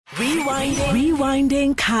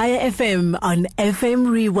Rewinding Kaya FM on FM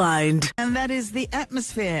Rewind. And that is The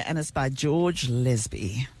Atmosphere, and it's by George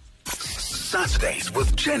Lesby. Saturdays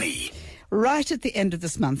with Jenny. Right at the end of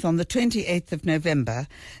this month, on the 28th of November,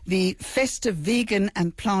 the Festive Vegan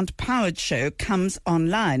and Plant-Powered Show comes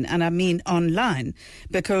online. And I mean online,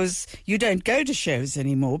 because you don't go to shows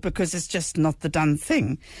anymore because it's just not the done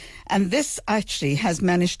thing. And this actually has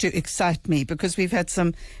managed to excite me because we've had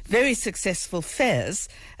some very successful fairs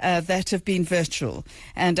that have been virtual.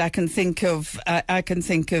 And I can think of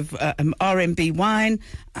RMB Wine,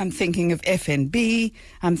 I'm thinking of FNB,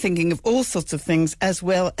 I'm thinking of all sorts of things, as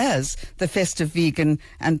well as the Festive Vegan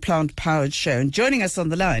and Plant-Powered Show. And joining us on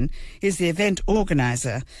the line is the event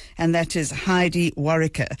organizer, and that is Heidi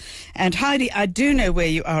Warricker. And Heidi, I do know where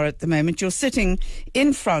you are at the moment. You're sitting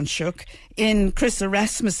in Franschhoek in Chris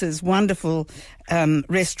Erasmus's wonderful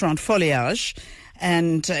restaurant Foliage.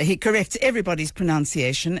 And he corrects everybody's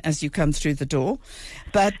pronunciation as you come through the door.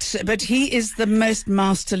 But he is the most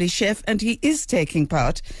masterly chef, and he is taking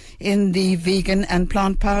part in the Vegan and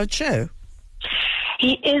Plant-Powered Show.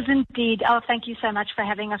 He is indeed. Oh, thank you so much for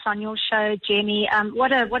having us on your show, Jenny.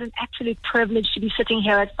 What an absolute privilege to be sitting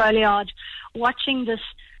here at Foliage, watching this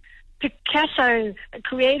Picasso, a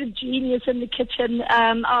creative genius in the kitchen.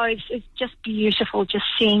 It's just beautiful just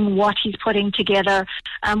seeing what he's putting together.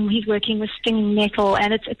 He's working with stinging nettle,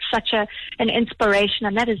 and it's such an inspiration,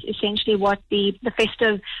 and that is essentially what the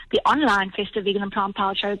online Festive Vegan and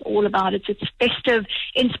Plant-Powered Show is all about. It's festive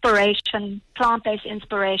inspiration, plant-based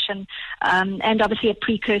inspiration, and obviously a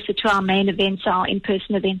precursor to our main events, our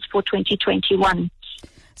in-person events for 2021.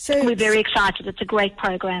 So we're very excited. It's a great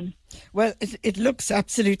program. Well, it looks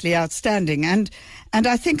absolutely outstanding, and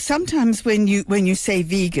I think sometimes when you say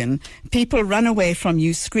vegan, people run away from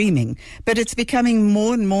you screaming. But it's becoming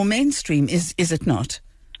more and more mainstream, is it not?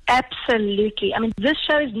 Absolutely. I mean, this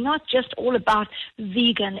show is not just all about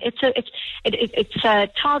vegan. It's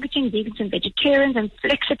targeting vegans and vegetarians and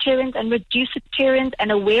flexitarians and reducitarians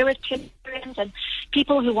and awareitarians and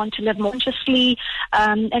people who want to live more consciously,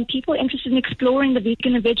 and people interested in exploring the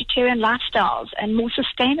vegan and vegetarian lifestyles and more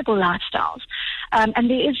sustainable lifestyles. And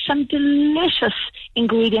there is some delicious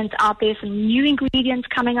ingredients out there, some new ingredients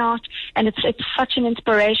coming out, and it's such an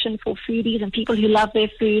inspiration for foodies and people who love their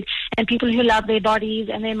food and people who love their bodies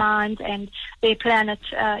and their minds and their planet.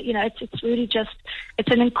 It's really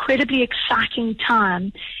it's an incredibly exciting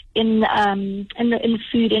time in the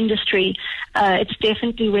food industry. It's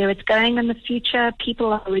definitely where it's going in the future.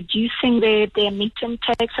 People are reducing their meat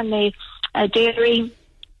intakes and their dairy,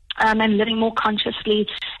 and living more consciously,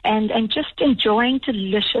 and just enjoying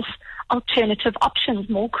delicious alternative options,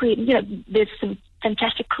 more creative. There's some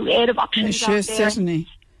fantastic creative options out there certainly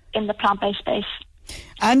in the plant-based space.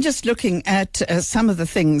 I'm just looking at some of the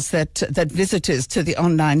things that visitors to the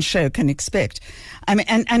online show can expect. I mean,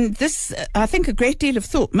 and this, I think a great deal of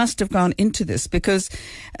thought must have gone into this, because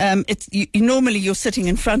normally you're sitting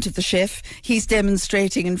in front of the chef, he's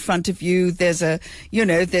demonstrating in front of you. There's a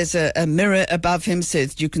mirror above him so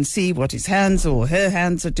that you can see what his hands or her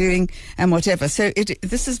hands are doing and whatever. So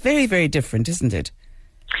this is very, very different, isn't it?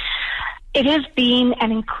 It has been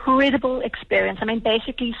an incredible experience. I mean,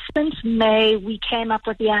 basically, since May, we came up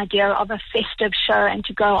with the idea of a festive show and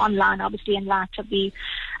to go online, obviously, in light of in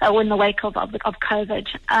the wake of COVID.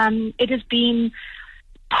 It has been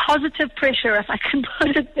positive pressure, if I can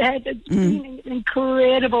put it that. It's been an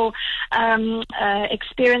incredible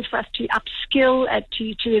experience for us to upskill,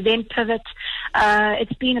 to then pivot.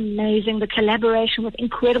 It's been amazing, the collaboration with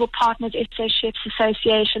incredible partners, SA Chefs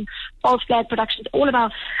Association, False Flag Productions, all of our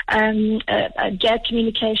JAG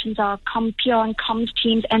Communications, our PR and comms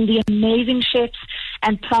teams, and the amazing chefs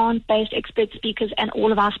and plant-based expert speakers, and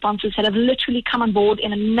all of our sponsors that have literally come on board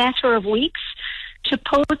in a matter of weeks to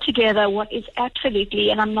pull together what is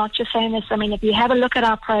absolutely, and I'm not just saying this, I mean, if you have a look at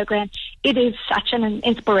our program, it is such an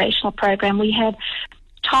inspirational program. We have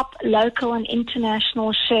top local and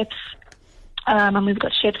international chefs, and we've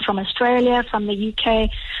got chefs from Australia, from the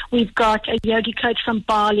UK. We've got a yogi coach from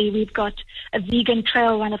Bali. We've got a vegan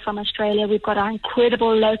trail runner from Australia. We've got our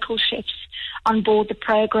incredible local chefs on board the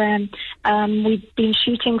program. We've been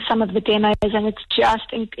shooting some of the demos, and it's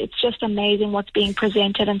just amazing what's being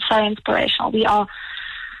presented and so inspirational. We are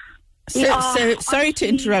So sorry to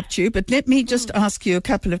interrupt you, but let me just ask you a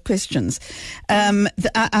couple of questions. I'm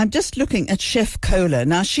just looking at Chef Cola.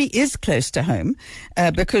 Now, she is close to home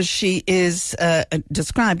because she is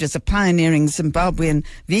described as a pioneering Zimbabwean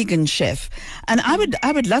vegan chef. And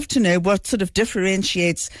I would love to know what sort of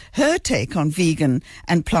differentiates her take on vegan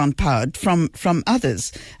and plant-powered from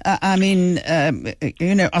others.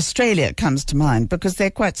 Australia comes to mind because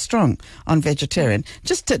they're quite strong on vegetarian.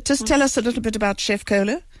 Just tell us a little bit about Chef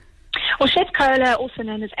Cola. Well, Chef Cola, also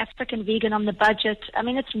known as African Vegan on the Budget, I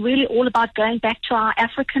mean, it's really all about going back to our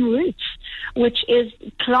African roots, which is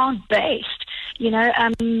plant-based.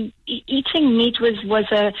 Eating meat was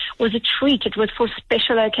a treat. It was for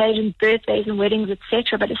special occasions, birthdays and weddings,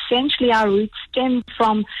 etc. But essentially, our roots stem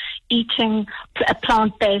from eating a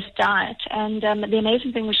plant-based diet. And the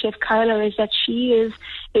amazing thing with Chef Cola is that she is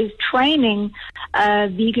training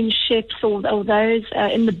vegan chefs or those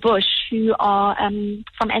in the bush who are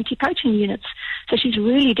from anti-poaching units. So she's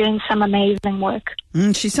really doing some amazing work.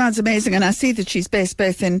 She sounds amazing, and I see that she's based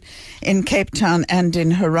both in Cape Town and in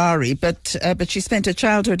Harare. But she spent her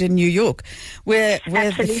childhood in New York, where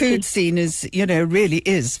the food scene is really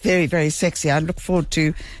is very, very sexy. I look forward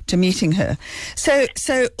to meeting her. So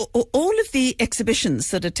all of the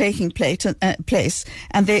exhibitions that are taking place,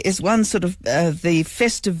 and there is one sort of the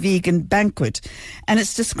Festive Vegan Banquet, and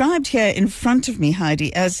it's described here in front of me,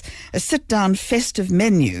 Heidi, as a sit-down festive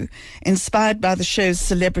menu inspired by the show's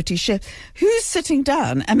celebrity chef. Who's sitting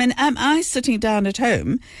down? I mean, am I sitting down at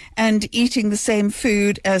home and eating the same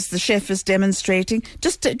food as the chef is demonstrating?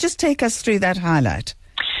 Just take us through that highlight.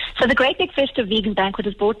 So the Great Big Festive Vegan Banquet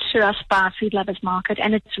is brought to us by Food Lovers Market,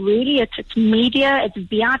 and it's media, it's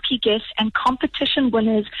VIP guests and competition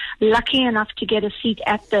winners lucky enough to get a seat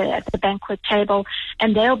at the banquet table,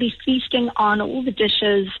 and they'll be feasting on all the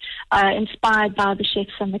dishes inspired by the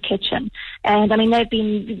chefs in the kitchen. And I mean,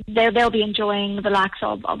 they'll be enjoying the likes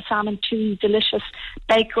of Simon Tui's delicious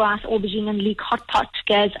baked rice, aubergine and leek hot pot,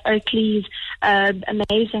 Gaz Oakley's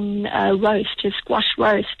amazing roast, his squash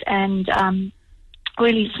roast, and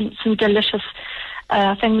really some delicious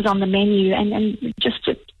things on the menu, and just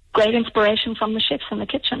a great inspiration from the chefs in the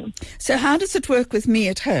kitchen. So how does it work with me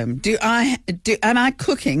at home? Am I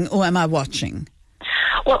cooking or am I watching?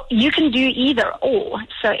 Well, you can do either or.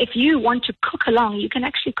 So if you want to cook along, you can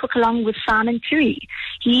actually cook along with Simon Tui.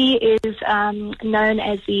 He is known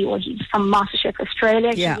as he's from MasterChef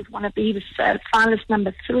Australia. Yeah. He was finalist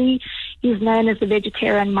number 3. He's known as the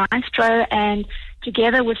vegetarian maestro, and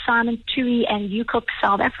together with Simon Tui and You Cook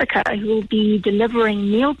South Africa, who will be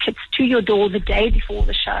delivering meal kits to your door the day before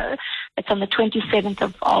the show. It's on the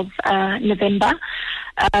 27th of November.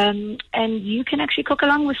 And you can actually cook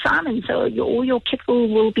along with Simon. So all your kit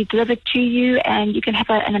will be delivered to you, and you can have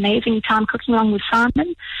an amazing time cooking along with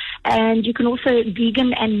Simon. And you can also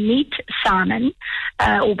vegan and meet Simon,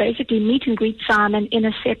 or basically meet and greet Simon in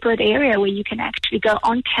a separate area where you can actually go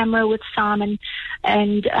on camera with Simon,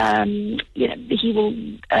 and he will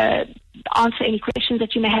answer any questions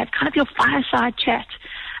that you may have, kind of your fireside chat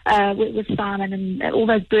with Simon, and all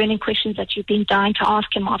those burning questions that you've been dying to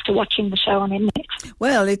ask him after watching the show on Mnet.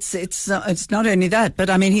 Well, it's not only that, but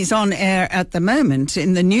I mean, he's on air at the moment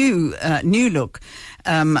in the new look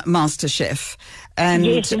MasterChef, and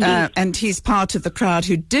yes, and he's part of the crowd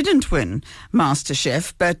who didn't win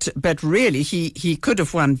MasterChef, but really he could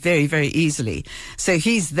have won very, very easily. So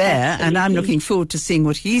he's there, absolutely. And I'm looking forward to seeing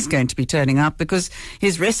what he's going to be turning up, because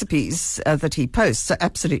his recipes that he posts are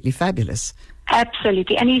absolutely fabulous.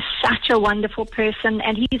 Absolutely. And he's such a wonderful person.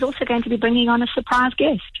 And he's also going to be bringing on a surprise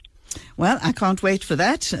guest. Well, I can't wait for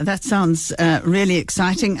that. That sounds really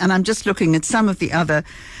exciting. And I'm just looking at some of the other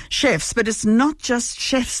chefs. But it's not just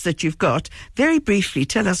chefs that you've got. Very briefly,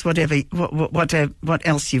 tell us what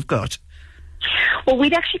else you've got. Well,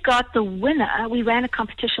 we'd actually got the winner. We ran a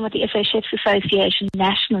competition with the SA Chefs Association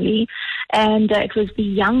nationally, and it was the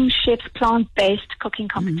Young Chefs Plant-Based Cooking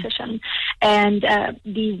Competition. And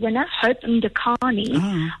the winner, Hope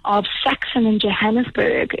Ndakani of Saxon in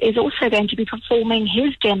Johannesburg, is also going to be performing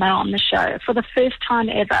his demo on the show for the first time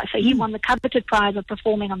ever. So he won the coveted prize of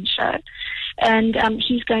performing on the show. And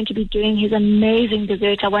he's going to be doing his amazing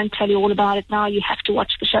dessert. I won't tell you all about it now. You have to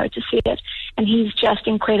watch the show to see it. And he's just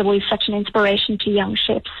incredible. He's such an inspiration to young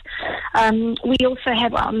chefs. We also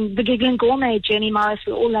have the Giggling Gourmet, Jenny Morris.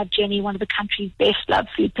 We all love Jenny, one of the country's best-loved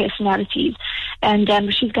food personalities. And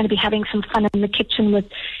she's going to be having some fun in the kitchen with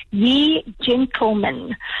the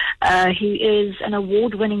gentleman, who is an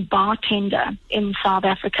award-winning bartender in South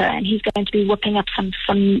Africa. And he's going to be whipping up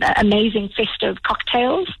some amazing festive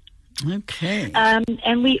cocktails. Okay.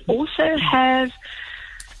 And we also have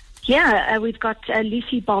Yeah, we've got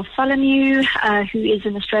Lucy Bartholomew, who is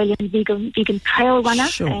an Australian vegan trail runner.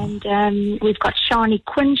 Sure. And we've got Shani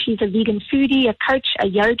Quinn. She's a vegan foodie, a coach, a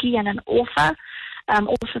yogi, and an author.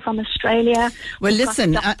 Also from Australia. Well,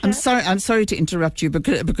 listen, I'm sorry to interrupt you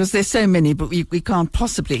because there's so many, but we can't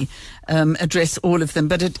possibly address all of them.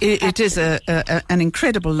 But it is an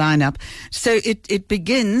incredible lineup. So it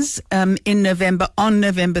begins in November, on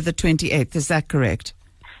November the 28th. Is that correct?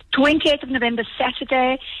 28th of November,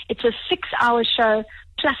 Saturday. It's a 6-hour show,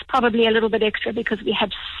 plus probably a little bit extra because we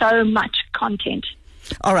have so much content.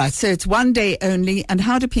 All right, so it's one day only. And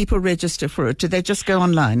how do people register for it? Do they just go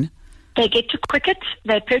online? They get to Quicket,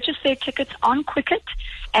 they purchase their tickets on Quicket,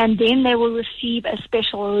 and then they will receive a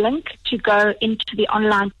special link to go into the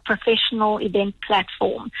online professional event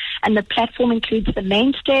platform. And the platform includes the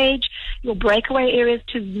main stage, your breakaway areas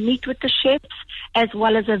to meet with the chefs, as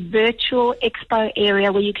well as a virtual expo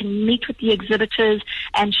area where you can meet with the exhibitors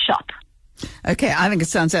and shop. Okay, I think it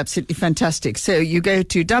sounds absolutely fantastic. So you go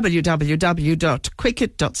to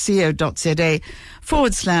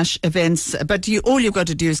www.quicket.co.za/events, but all you've got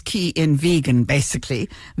to do is key in vegan, basically,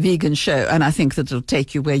 vegan show, and I think that it'll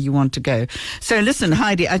take you where you want to go. So listen,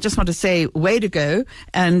 Heidi, I just want to say way to go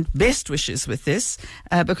and best wishes with this,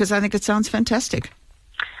 because I think it sounds fantastic.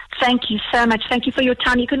 Thank you so much. Thank you for your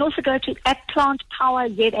time. You can also go to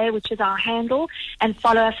 @PlantPowerZA, which is our handle, and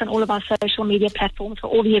follow us on all of our social media platforms for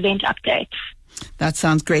all the event updates. That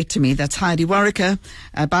sounds great to me. That's Heidi Warricker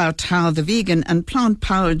about how the Vegan and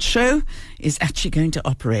Plant-Powered Show is actually going to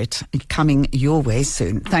operate, coming your way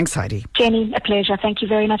soon. Thanks, Heidi. Jenny, a pleasure. Thank you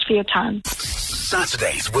very much for your time.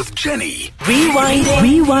 Saturdays with Jenny.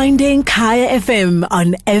 Rewinding Kaya FM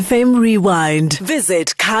on FM Rewind.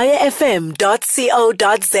 Visit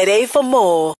kayafm.co.za for more.